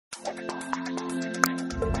Let's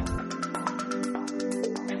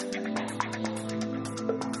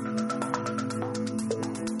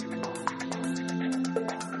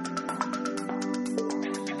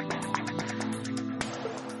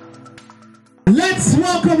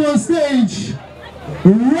welcome on stage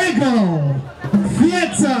Regal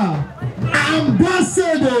Theatre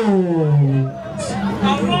Ambassador.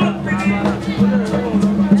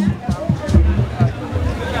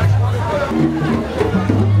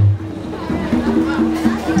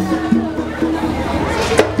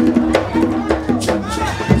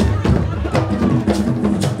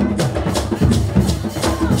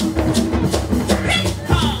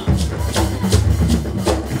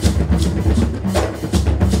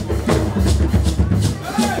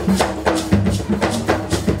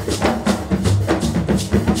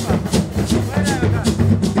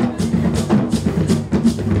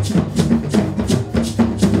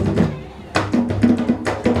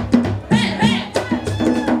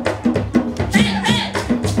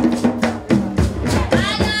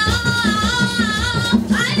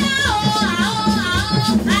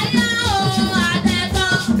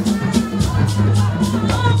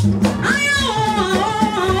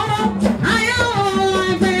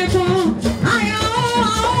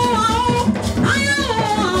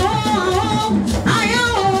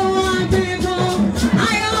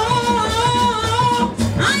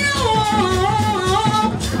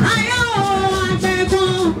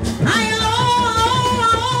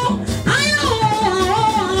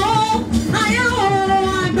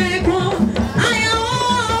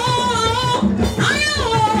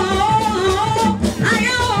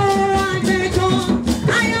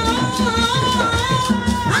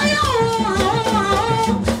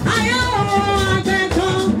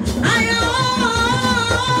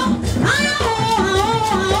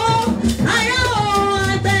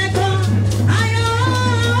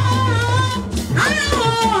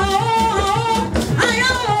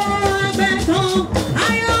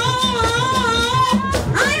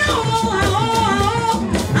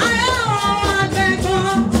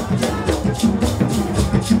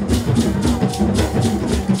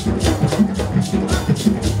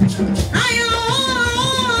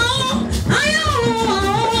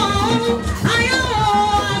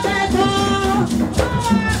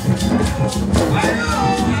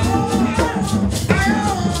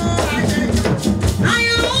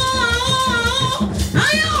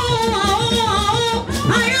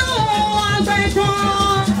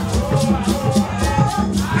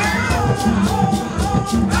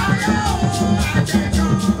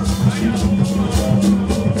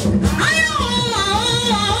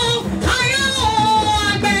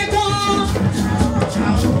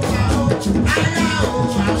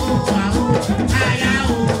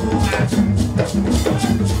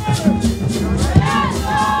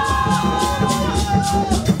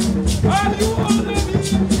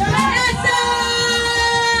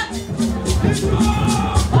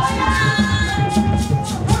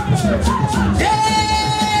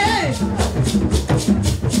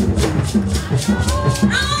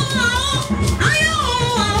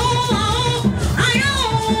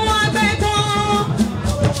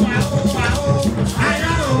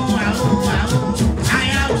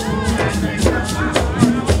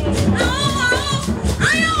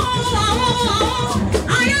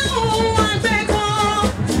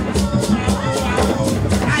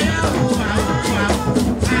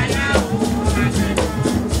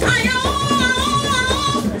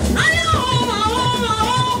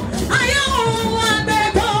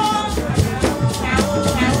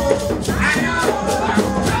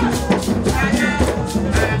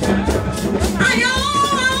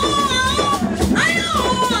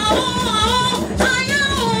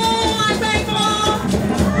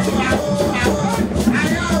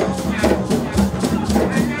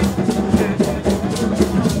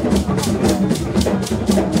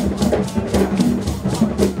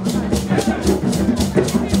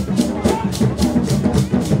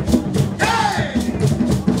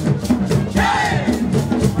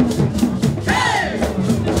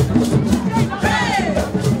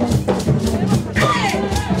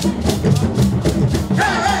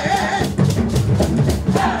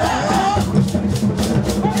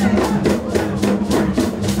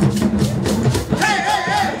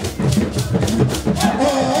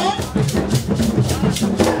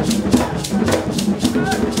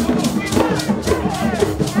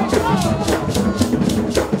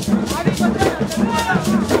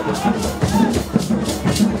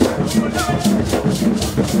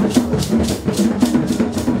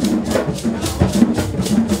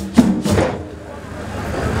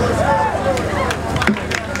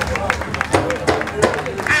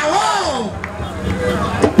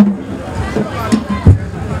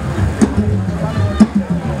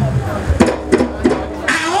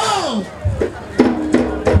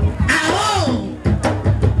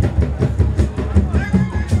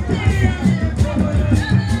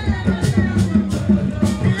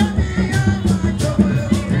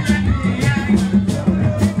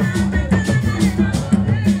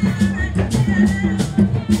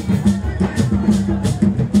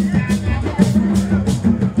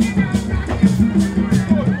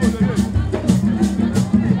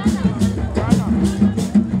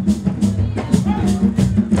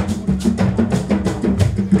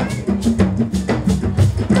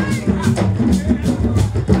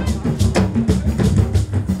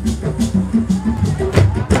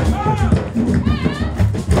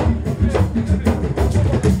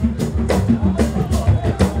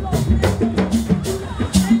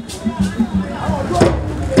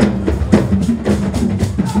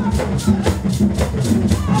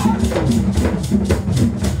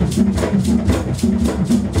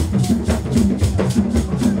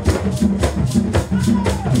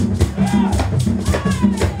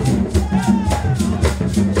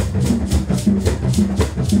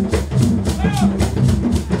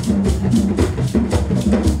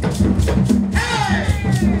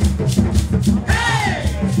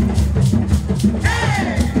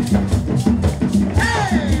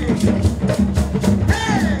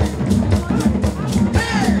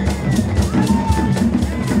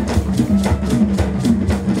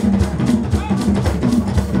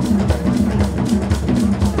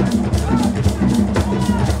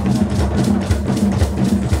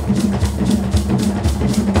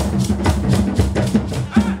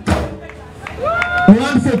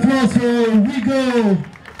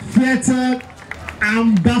 Theatre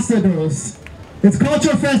Ambassadors. It's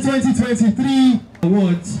Kulturefest 2023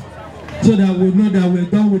 Awards. So that we know that we're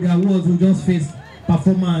done with the awards, we just face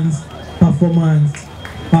performance.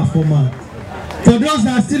 For those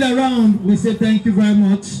that are still around, we say thank you very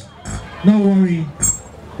much. Don't worry,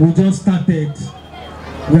 we just started.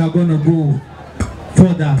 We are gonna go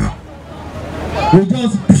further.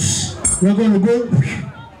 We're gonna go.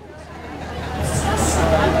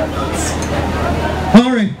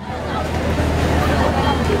 All right.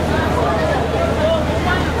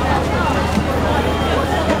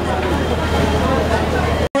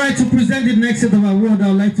 All right, to present the next set of awards, I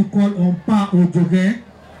would like to call on Pa Ojoge,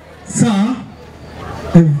 sir,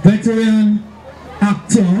 a veteran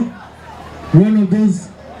actor, one of those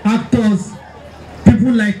actors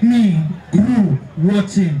people like me grew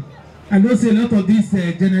watching. I know say a lot of these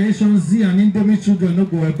Generation Z and Indomie children don't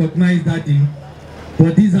go recognize that thing.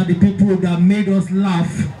 But these are the people that made us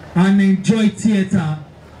laugh and enjoy theater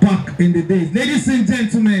back in the days. Ladies and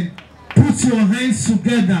gentlemen, put your hands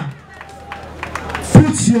together.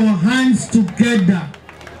 Put your hands together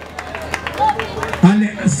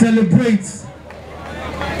and celebrate.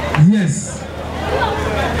 Yes.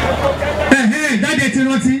 That is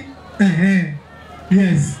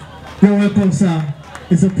yes. You're welcome, sir.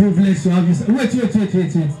 It's a privilege to have you. Wait.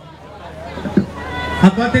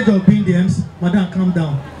 Advantage of being the MC. Madam, calm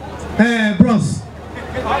down. Bros,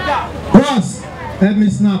 help me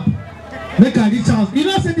snap. Make a reach out. You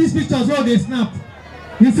know, see these pictures, all they snap.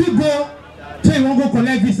 If you go, say you won't go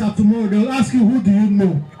collect visa tomorrow, they'll ask you, who do you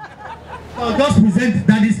know? I'll just present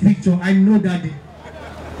daddy's picture. I know daddy.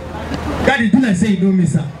 Daddy, do like say you know me,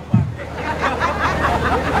 sir.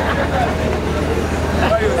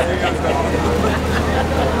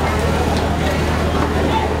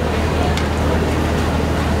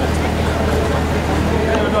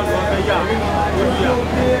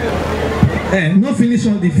 Not finish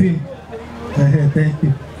all the film. Thank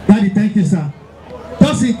you. Daddy, thank you, sir.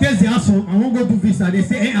 Just in case they ask for, I won't go to visa. They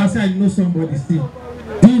say, hey, outside, know somebody still.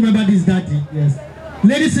 Do you remember this, daddy? Yes.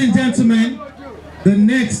 Ladies and gentlemen, the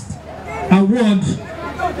next award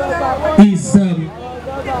is the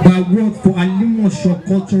award for Alimosho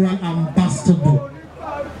Cultural Ambassador.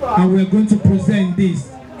 And we're going to present this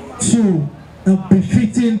to a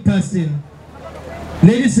befitting person.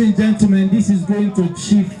 Ladies and gentlemen, this is going to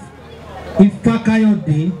Chief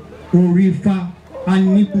Ifakayode Orifa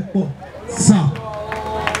Anipupo. Sir,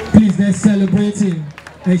 please let's celebrate him.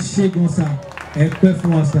 Eshegun, sir.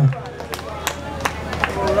 Ekpefun, sir.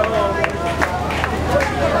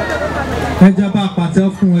 Ejaba pàtẹ́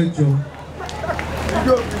fún ẹjọ́.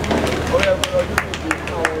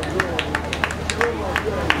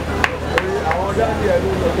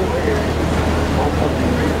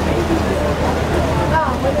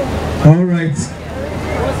 All right.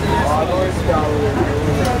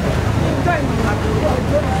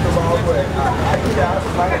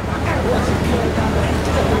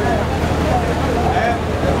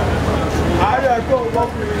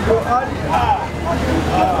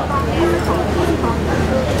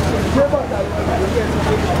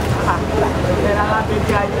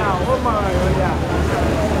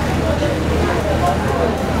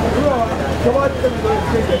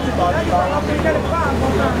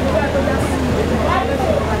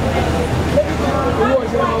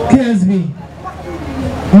 KSB.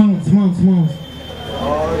 Mount.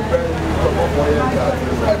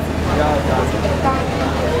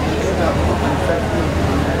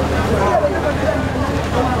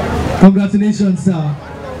 Congratulations, sir.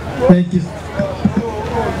 Thank you.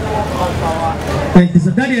 Thank you,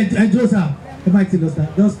 sir. Daddy, enjoy, sir.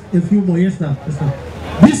 Just a few more, yes, sir. Yes, sir.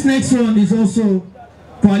 This next one is also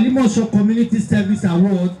for Alimosho Community Service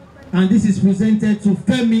Award, and this is presented to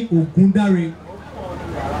Femi Ogundare.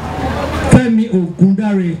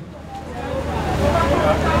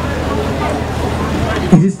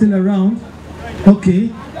 Is still around? Okay.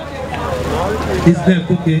 It's back,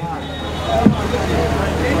 okay.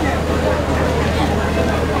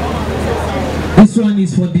 This one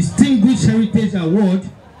is for Distinguished Heritage Award,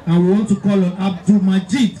 and we want to call on Abdul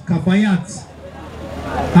Majid Kafayat.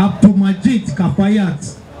 Abdul Majid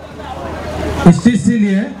Kafayat. Is she still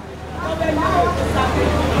here?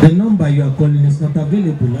 The number you are calling is not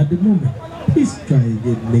available at the moment. Please try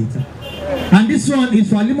again later. And this one is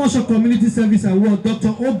for Alimosho Community Service Award, Dr.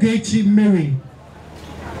 Ojoge Mary.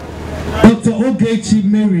 Dr. Ojoge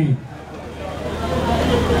Mary.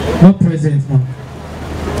 Not present now.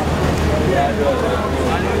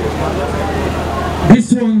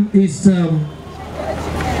 This one is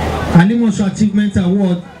Alimosho Achievement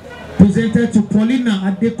Award presented to Paulina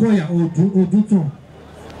Adekoya Oduton.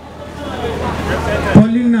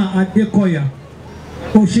 Paulina Adekoya.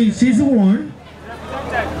 Oh, she's the one.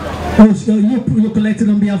 Oh, so you collected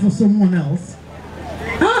on behalf of someone else.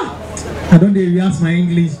 Ah! I don't dare rehearse my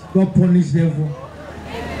English. God punish devil.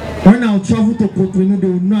 When I'll travel to Kulture, they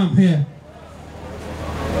will know I'm here.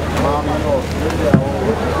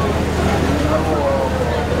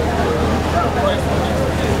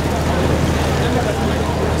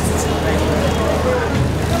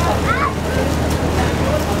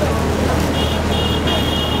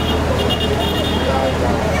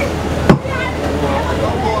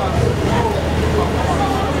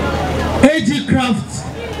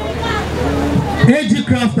 AG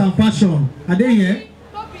Craft and Fashion. Are they here?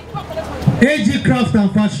 AG Craft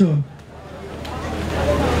and Fashion.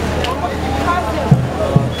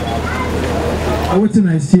 Waiting,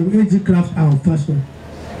 I see you. AG Craft and Fashion.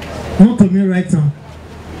 Not to me right now.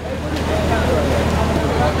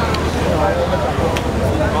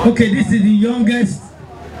 Okay, this is the youngest.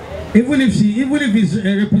 Even if it's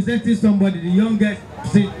representing somebody, the youngest.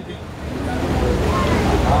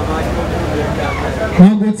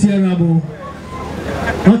 Now go terrible.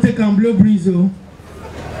 Now take and blow breeze.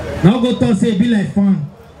 Now go to say be like fun.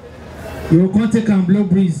 You can't take and blow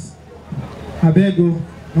breeze. Agbeko,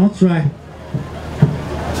 not try.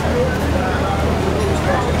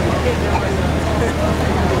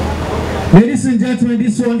 Ladies and gentlemen,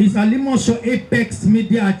 this one is Alimosho Apex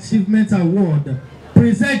Media Achievement Award,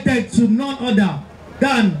 presented to none other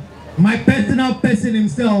than my personal person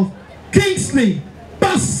himself, Kingsley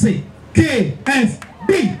Bassey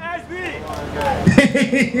KSB.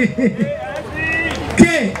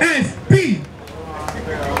 KSB.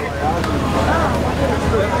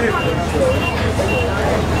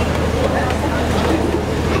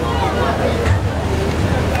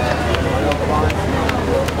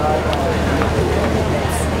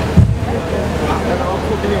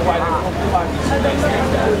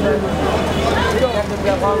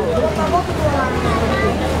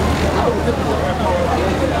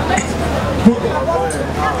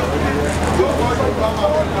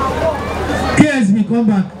 KSB, come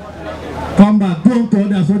back. Come back. Do unto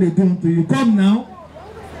others what they do unto you. Come now.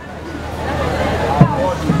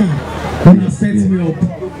 Una set me up.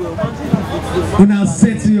 Una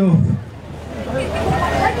set me up.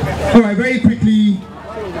 Alright, very quickly.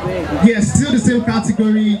 Yes, still the same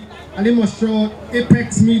category. Alimosho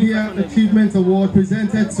Apex Media Achievement Award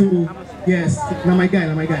presented to, yes, now my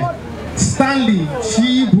guy. Stanley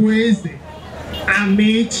Chibueze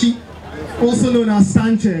Amechi, also known as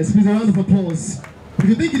Sanchez. Please a round of applause. If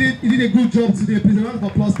you think he did a good job today, please a round of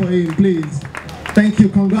applause for him, please. Thank you.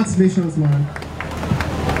 Congratulations, man.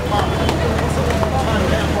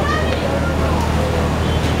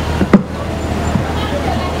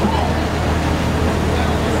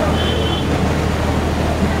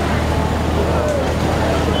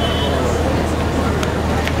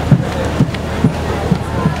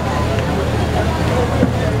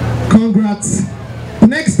 Congrats. The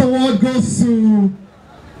next award goes to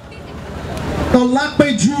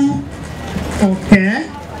Olapeju. Okay.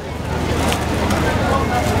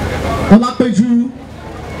 Olapeju.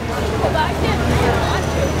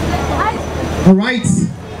 All right.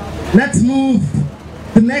 Let's move.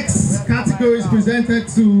 The next category is presented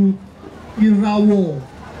to Irawo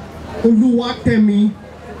Oluwakemi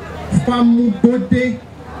Famugode.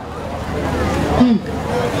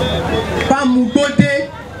 Famugode.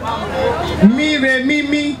 Mire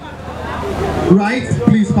Mimi. Right?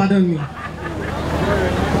 Please pardon me.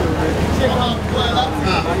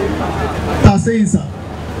 Taseinsa.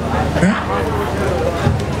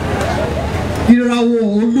 Irawo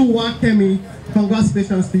Oluwakemi.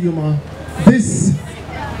 Congratulations to you, ma. This.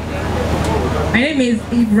 My name is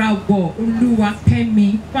Irawo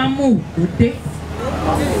Oluwakemi Famugode.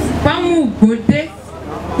 Famugode.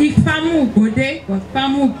 Ifamugode was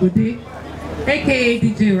Famugode, aka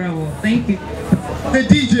DJ Irawo. Thank you. The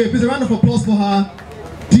DJ, please a round of applause for her.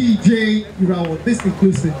 DJ Irawo, this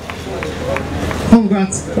inclusive.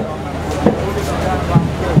 Congrats.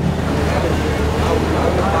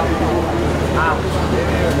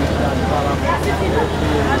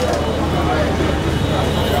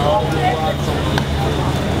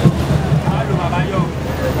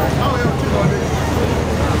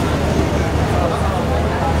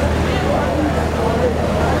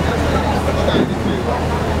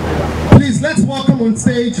 Please, let's welcome on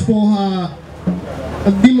stage for her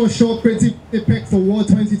Alimosho Creative Apex Award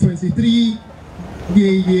 2023.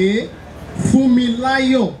 Yeah.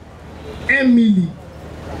 Fumilayo Emily.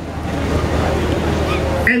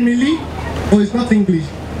 Emily? Oh, it's not English.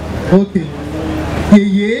 Okay.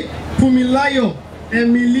 Yeah. Fumilayo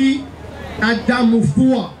Emily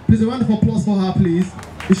Adamufua. Please, a round of applause for her, please.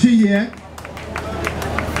 Is she here?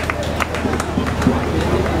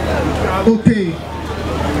 Okay.